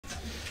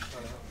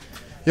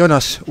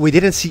Jonas, we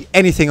didn't see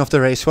anything of the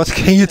race. What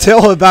can you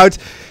tell about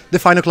the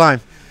final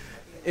climb?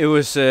 It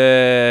was.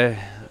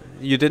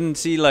 You didn't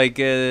see like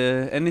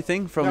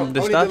anything from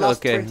the start. The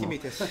last okay. 20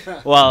 meters.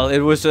 Well, it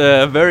was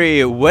a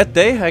very wet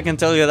day, I can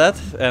tell you that.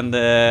 And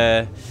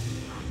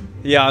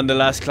yeah, on the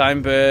last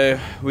climb,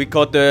 we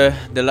caught the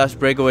last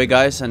breakaway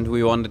guys, and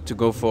we wanted to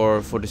go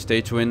for the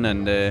stage win.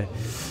 And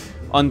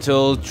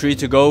until 3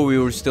 to go, we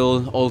were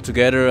still all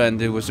together, and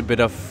it was a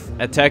bit of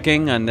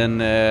attacking. And then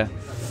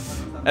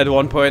at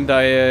one point,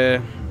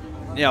 yeah,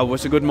 it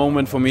was a good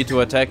moment for me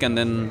to attack, and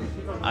then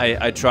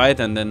I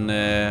tried, and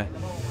then.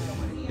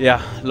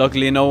 Yeah,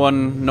 luckily no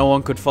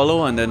one could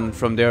follow, and then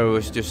from there it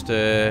was just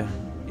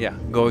yeah,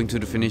 going to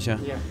the finisher.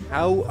 Yeah.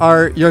 How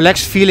are your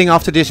legs feeling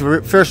after this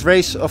first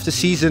race of the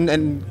season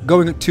and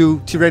going to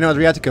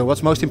Tirreno-Adriatico?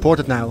 What's most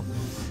important now?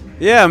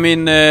 Yeah, I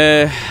mean,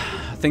 I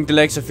think the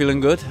legs are feeling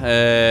good.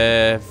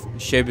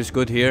 Shape is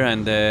good here,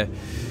 and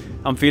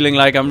I'm feeling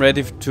like I'm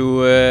ready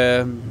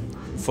for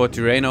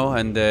Tirreno.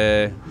 And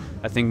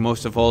I think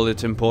most of all,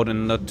 it's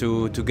important not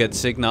to get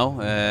sick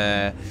now.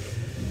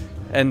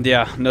 And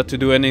yeah, not to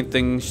do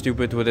anything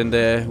stupid within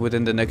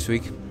the next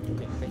week.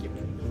 Okay, thank you.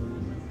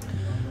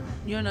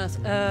 Jonas,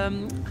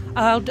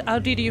 how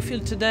did you feel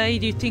today?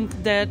 Do you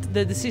think that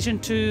the decision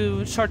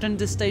to shorten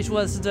the stage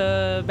was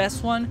the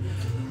best one?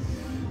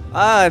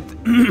 I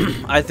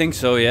think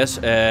so, yes.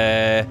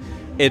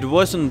 It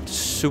wasn't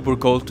super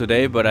cold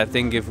today, but I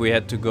think if we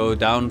had to go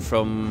down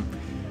from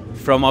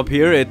up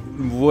here, it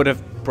would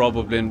have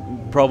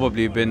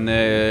probably been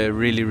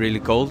really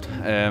cold.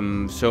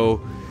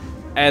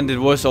 And it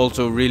was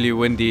also really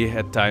windy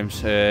at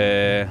times.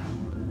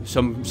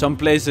 Some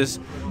places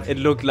it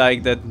looked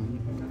like that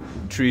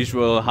trees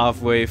were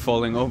halfway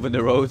falling over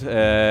the road.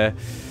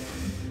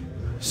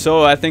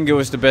 So I think it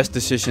was the best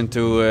decision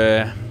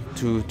to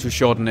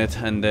shorten it,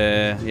 and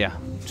yeah,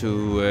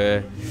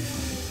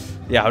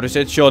 yeah, how to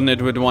say it, shorten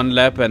it with one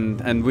lap,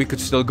 and we could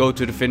still go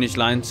to the finish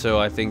line.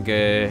 So I think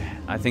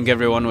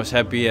everyone was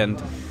happy,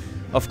 and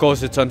of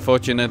course it's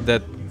unfortunate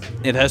that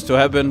it has to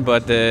happen,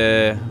 but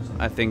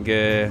I think.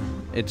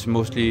 It's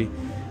mostly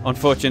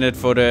unfortunate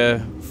for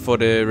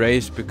the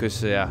race,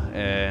 because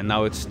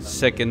now it's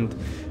second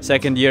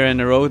year in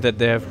a row that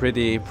they have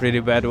pretty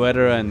bad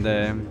weather, and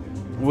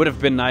would have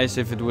been nice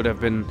if it would have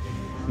been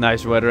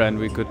nice weather and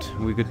we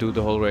could do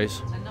the whole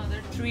race. Another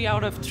 3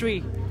 out of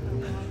 3.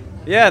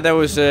 Yeah, that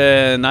was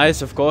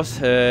nice, of course.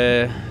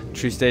 3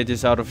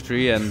 stages out of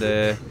 3, and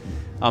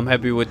I'm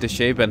happy with the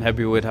shape and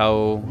happy with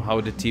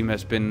how the team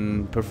has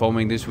been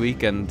performing this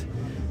week, and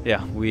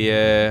yeah,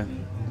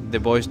 the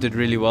boys did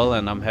really well,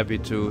 and I'm happy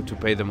to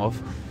pay them off.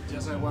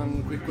 Just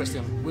one quick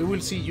question. We will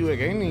see you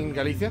again in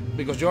Galicia,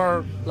 because you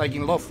are like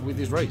in love with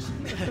this race.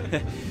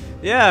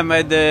 Yeah, I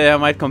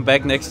might come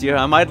back next year.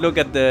 I might look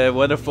at the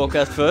weather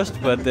forecast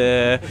first, but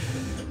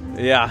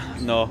yeah,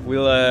 no,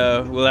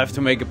 we'll have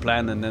to make a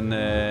plan, and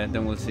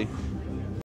then we'll see.